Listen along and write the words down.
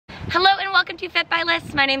Hello and welcome to FIT by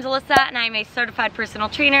LYS. My name is Alyssa and I'm a certified personal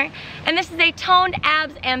trainer. And this is a toned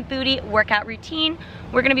abs and booty workout routine.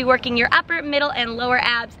 We're gonna be working your upper, middle, and lower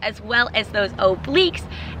abs as well as those obliques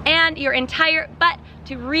and your entire butt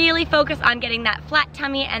to really focus on getting that flat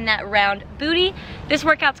tummy and that round booty. This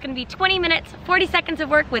workout's gonna be 20 minutes, 40 seconds of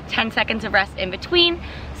work with 10 seconds of rest in between.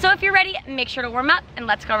 So if you're ready, make sure to warm up and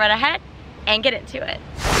let's go right ahead and get into it.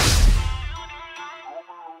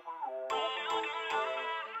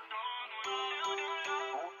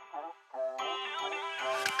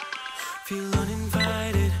 Feel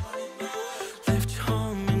uninvited, left you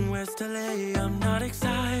home in West LA, I'm not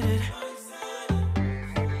excited,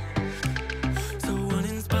 so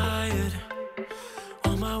uninspired,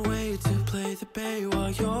 on my way to play the bay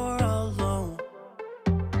while you're alone.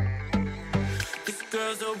 This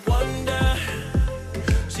girl's a wonder,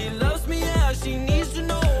 she loves me, yeah, she needs to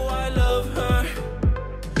know I love her.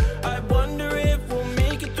 I wonder if we'll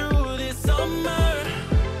make it through this summer,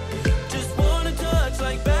 just wanna touch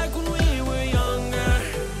like back when we were younger,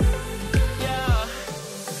 yeah.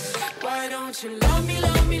 Why don't you love me,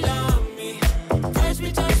 love me, love me, touch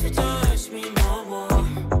me, touch me, touch me no more.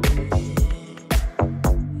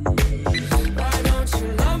 Why don't you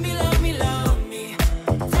love me, love me, love me,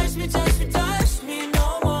 touch me, touch me, touch me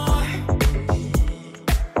no more.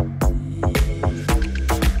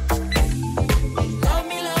 Love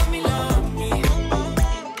me, love me, love me,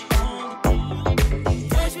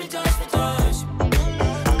 touch me, touch me, touch me.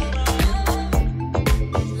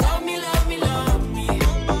 Love me, love me, love me,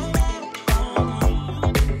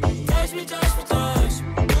 touch me, touch me, touch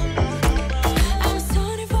me. I'm so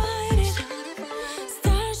divided,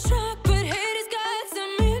 starstruck, but haters got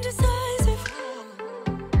some indecisive.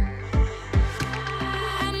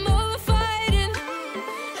 I'm over fighting,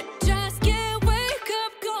 I just can't wake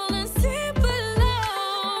up cold and sleep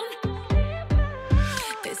alone.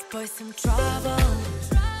 This boy's some trouble,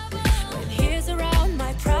 when he's around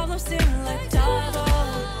my problems seem like double.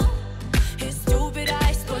 His stupid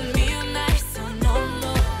eyes put me on ice, so no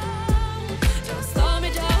more. Don't slow me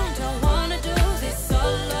down, don't wanna do this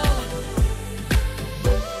solo.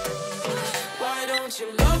 Why don't you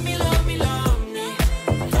love me, love me, love me,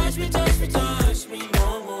 touch me, touch me, touch me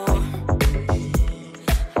no more.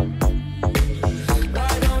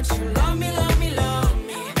 Why don't you love me, love me, love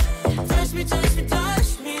me, touch me, touch me,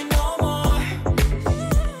 touch me no more.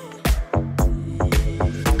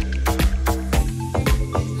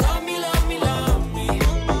 Love me, love me, love me,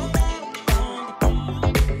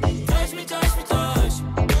 touch me, touch me, touch me.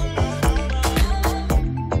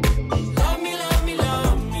 Love me, love me,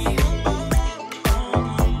 love me,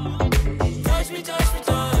 touch me, touch me,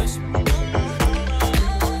 touch me.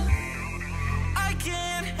 I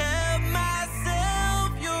can't help myself,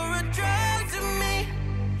 you're a drug to me,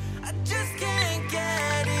 I just can't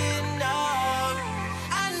get enough.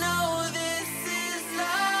 I know this is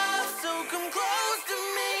love, so come close to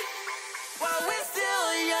me while we're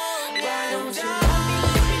still young. Why don't you love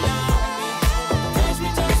me, love me, touch me,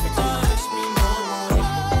 touch me, touch me no more.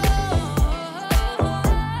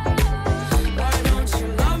 Why don't you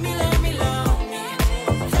love me, love me, love me,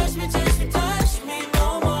 touch me, touch me, touch me no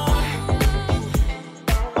more.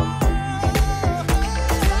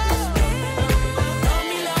 Love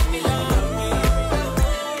me, love me, love me,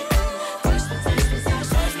 touch me, touch me,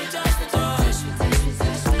 touch me, touch me, touch me, touch me,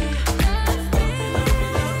 touch me.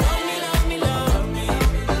 Love me, love me, love me,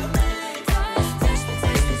 touch me,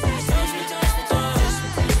 touch me, touch me, touch me, touch me,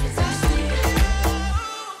 touch me, touch me.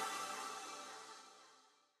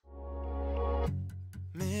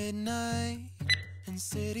 Midnight and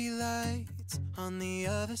city lights on the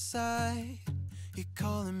other side. You're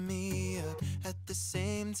calling me up at the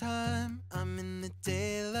same time. I'm in the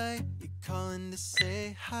daylight. You're calling to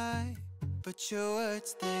say hi, but your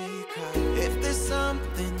words, they cry. If there's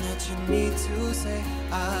something that you need to say,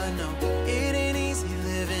 I know it ain't easy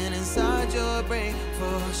living inside your brain,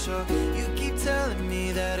 for sure. You keep telling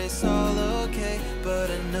me that it's all okay, but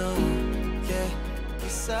I know, yeah, your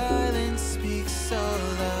silence speaks so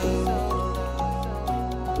loud.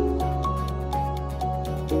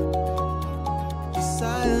 Your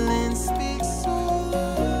silence speaks so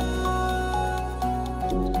loud,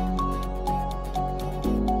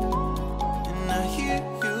 and I hear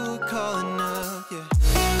you calling up, yeah.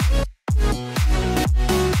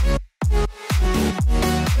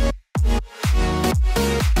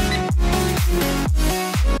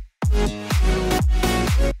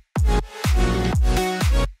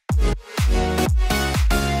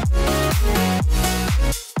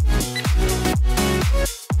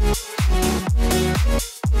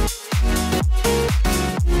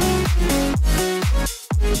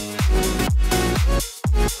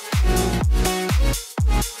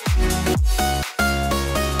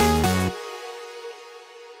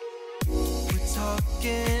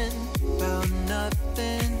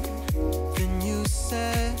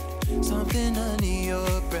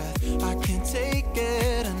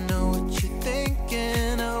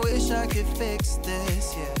 fix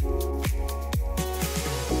this, yeah.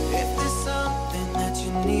 If there's something that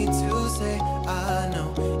you need to say, I know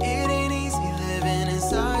it ain't easy living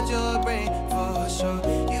inside your brain, for sure.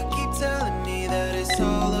 You keep telling me that it's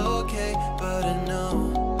all okay, but I know,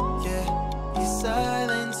 yeah, your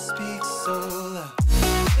silence speaks so loud.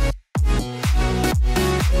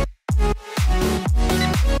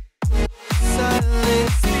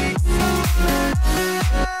 Silence speaks so loud.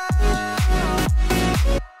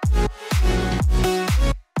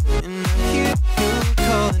 And I hear you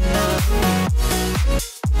calling out.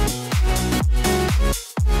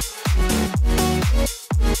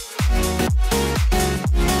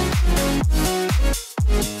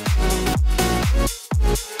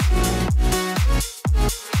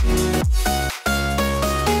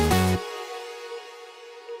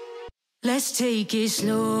 Let's take it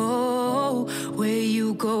slow. Where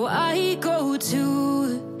you go, I go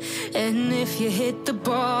too. And if you hit the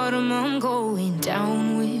bottom, I'm going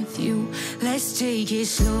down with you. Let's take it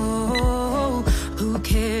slow. Who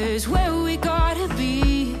cares where we gotta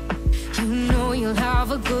be? You know you'll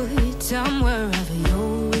have a good time wherever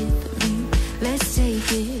you're with me. Let's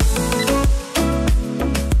take it slow.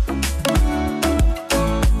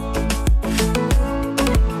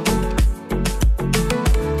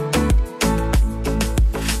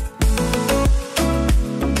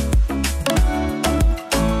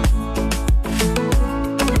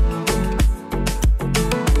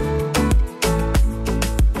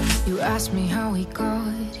 Ask me how we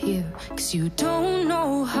got here, 'cause you don't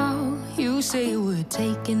know how. You say we're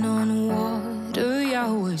taking on water,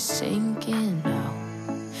 yeah, we're sinking now.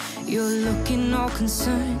 You're looking all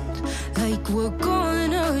concerned, like we're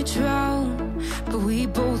gonna drown. But we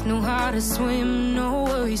both know how to swim, no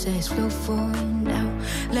worries, let's flow for now.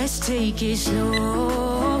 Let's take it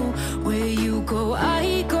slow. Where you go,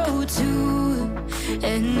 I go too.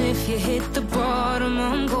 And if you hit the bottom,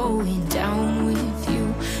 I'm going down with you.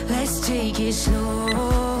 Let's take it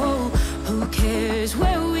slow. Who cares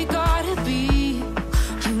where we gotta be?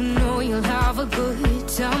 You know you'll have a good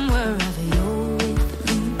time wherever you're with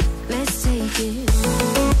me. Let's take it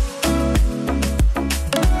slow.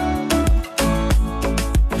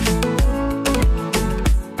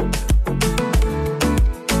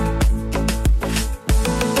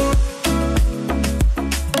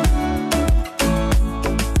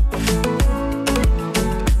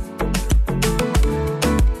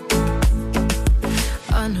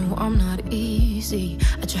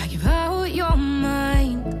 I drag you out your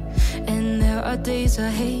mind, and there are days I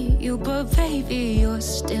hate you, but baby, you're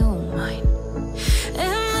still mine.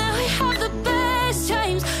 And now we have the best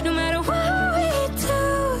times, no matter what we do.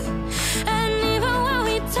 And even when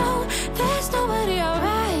we don't, there's nobody I'd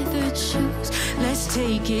rather choose. Let's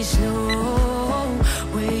take it slow.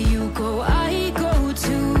 Where you go, I go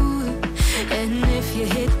too. And if you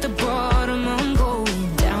hit the bottom, I'm going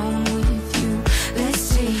down with you. Let's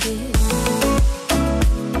take it slow.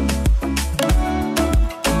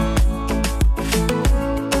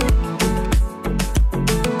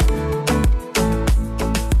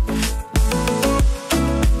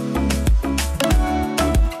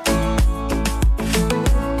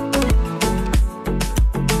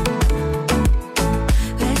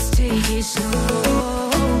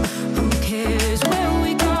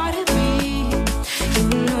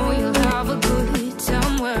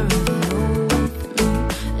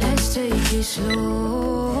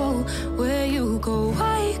 Slow, where you go,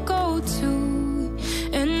 I go too.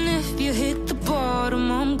 And if you hit the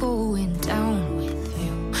bottom, I'm going down with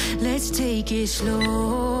you. Let's take it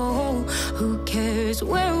slow. Who cares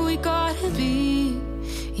where we gotta be?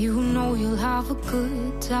 You know you'll have a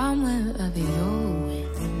good time wherever you're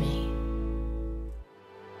with me.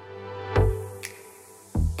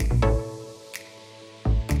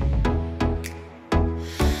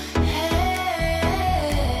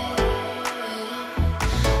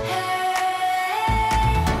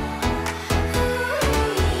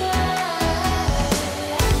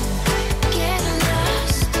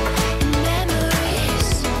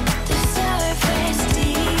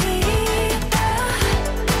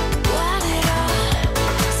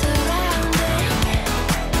 Surrounding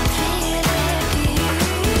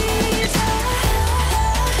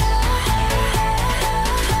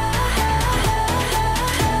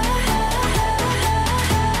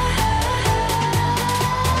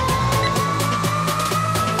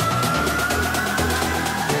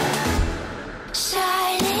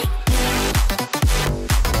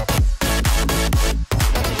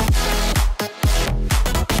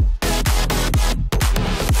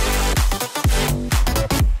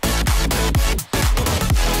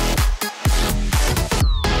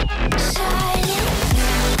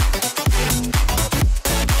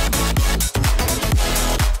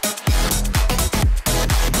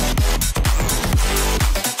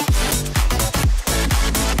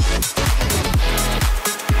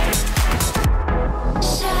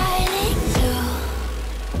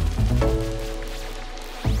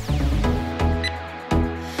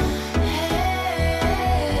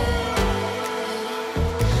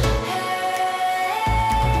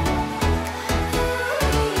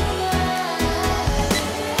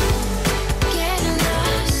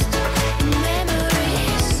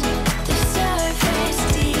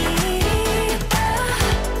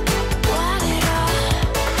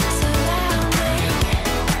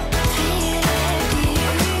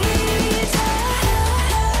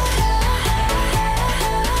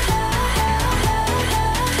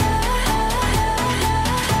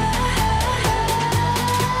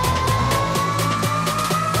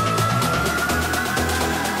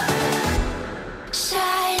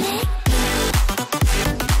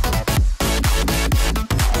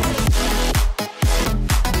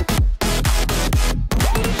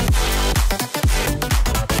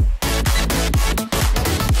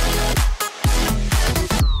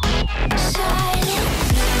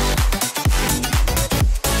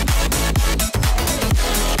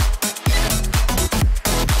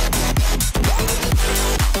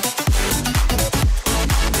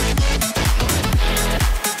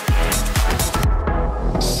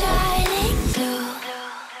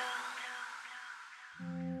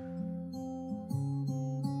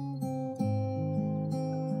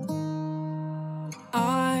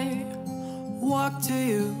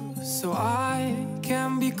so I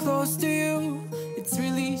can be close to you. It's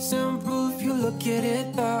really simple if you look at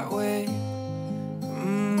it that way.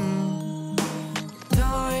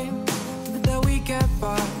 Time that we get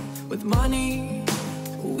by with money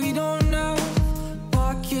we don't know.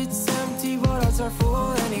 Pockets empty but hearts are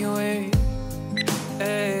full anyway.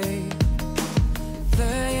 Hey,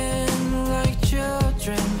 playing like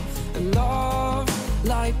children and love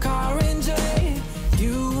like car and J.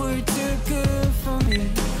 You were too good for me,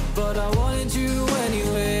 but I wanted you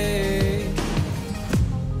anyway.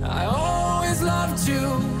 I always loved you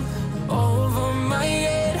over my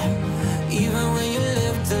head, even when you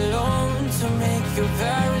lived alone to make your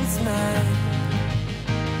parents mad.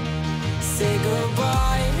 Say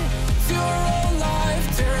goodbye to your old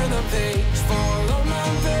life, turn the page, follow my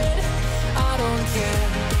bed. I don't care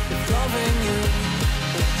if loving you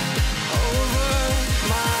over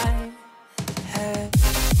my head.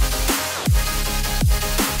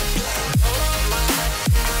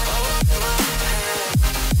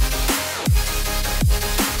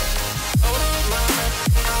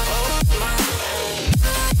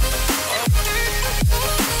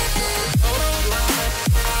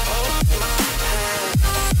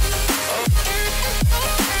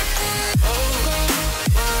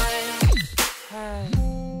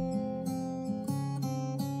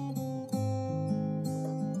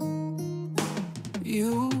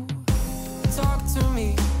 You talk to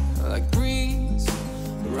me like breeze,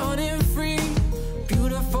 running free,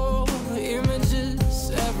 beautiful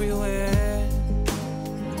images everywhere.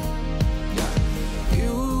 Yeah.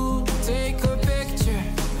 You take a picture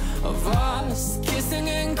of us kissing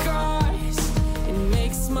in cars, it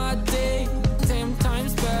makes my day 10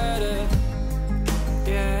 times better.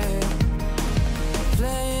 Yeah,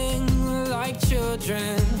 playing like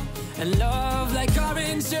children and love like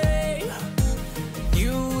orange.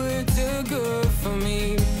 You were too good for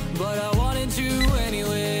me, but I wanted you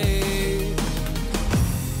anyway.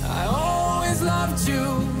 I always loved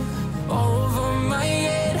you over my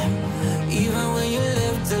head, even when you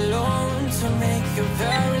lived alone to make your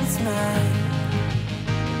parents mad.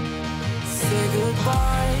 Say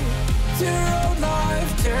goodbye to your old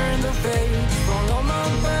life, turn the page, follow my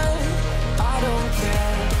bed. I don't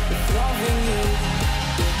care if loving you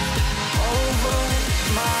over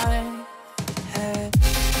my head.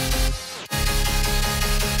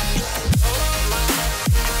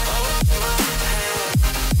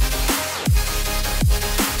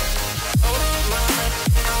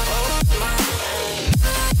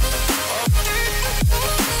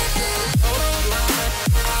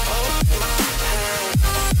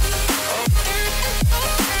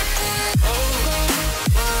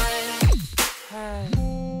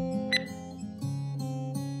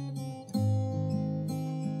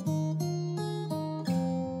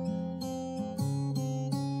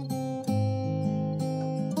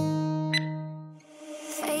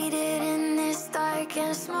 Faded in this dark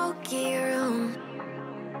and smoky room,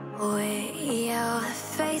 with your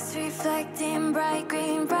face reflecting bright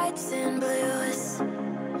green, brights and blues.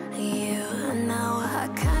 You know I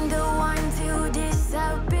kinda want to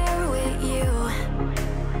disappear with you,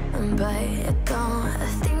 but don't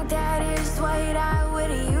think that is what I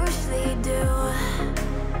would usually do.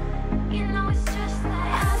 You know it's just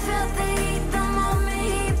like I felt the heat the moment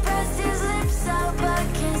he pressed his lips up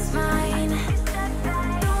against mine.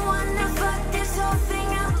 Don't wanna fuck this whole thing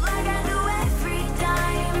up like I do every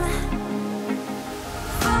time.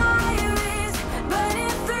 Fire is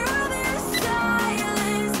burning through this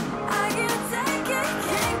silence. I can't take it,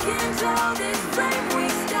 can't control this flame we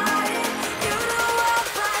started. You know I'm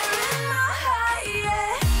fire in my heart, yeah.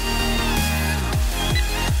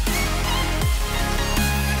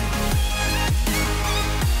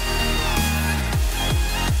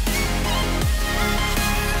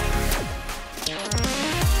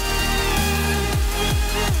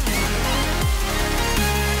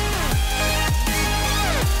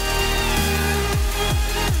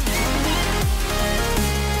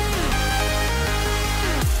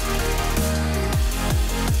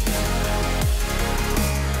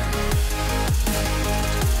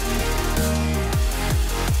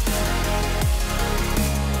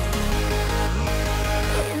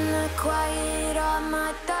 In the quiet, all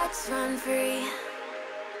my thoughts run free,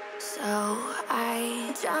 so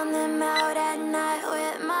I drown them out at night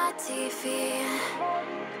with my TV.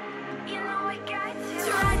 You know I got to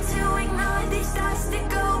try to ignore these thoughts that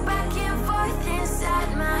go back and forth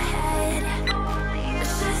inside my head. I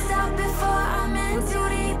should stop before I'm in too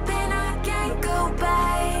deep and I can't go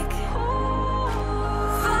back.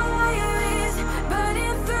 Fire is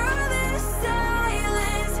burning through this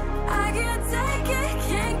silence. I can't take it,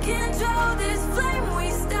 can't control this flame we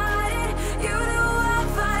started.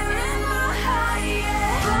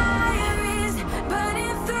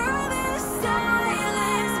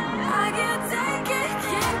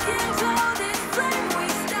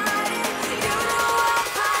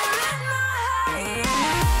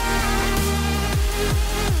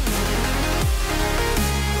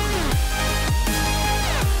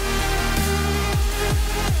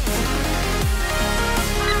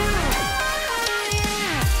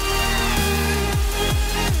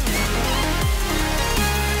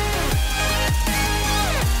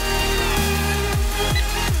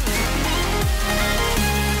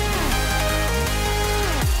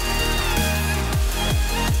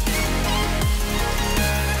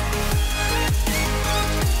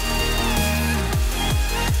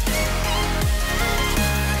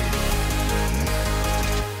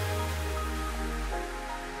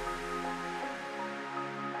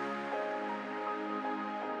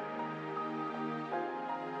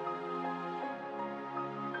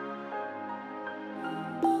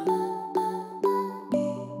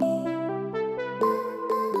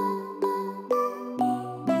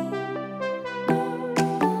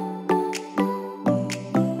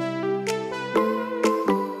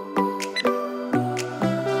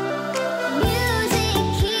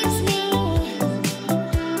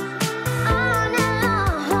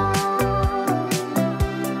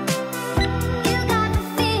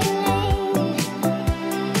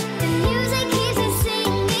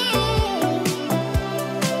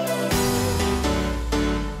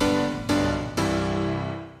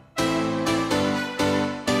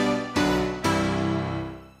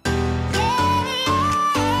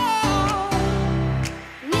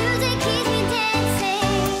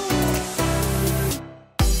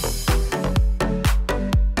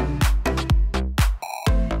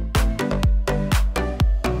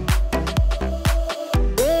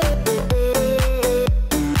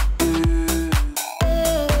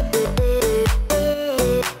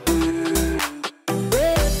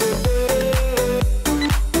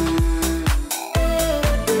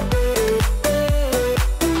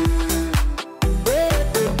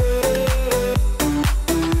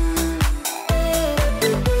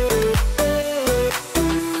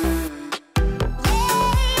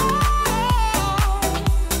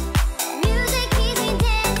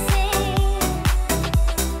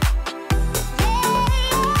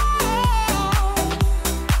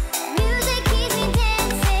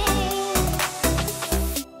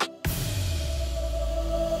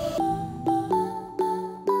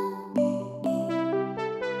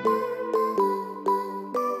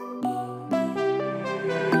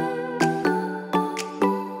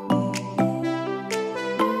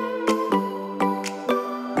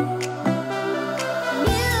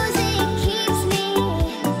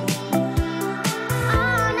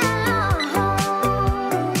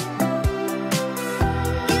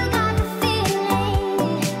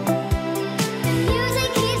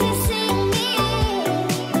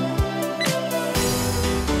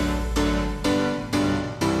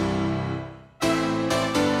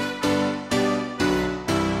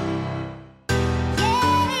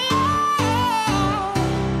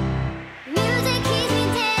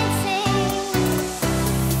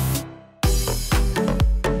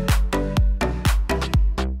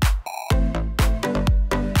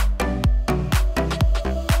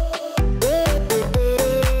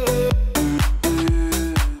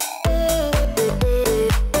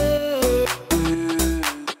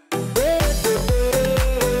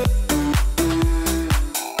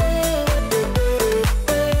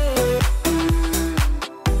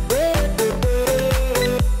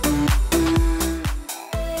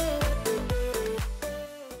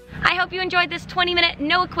 enjoyed this 20-minute,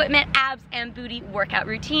 no equipment, abs and booty workout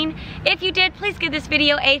routine. If you did, please give this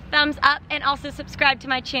video a thumbs up and also subscribe to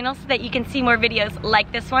my channel so that you can see more videos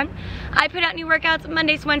like this one. I put out new workouts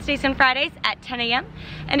Mondays, Wednesdays, and Fridays at 10 a.m.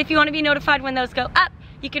 And if you want to be notified when those go up,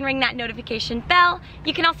 you can ring that notification bell.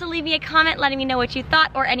 You can also leave me a comment letting me know what you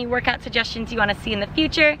thought or any workout suggestions you want to see in the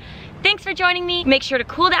future. Thanks for joining me. Make sure to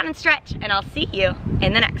cool down and stretch, and I'll see you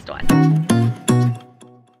in the next one.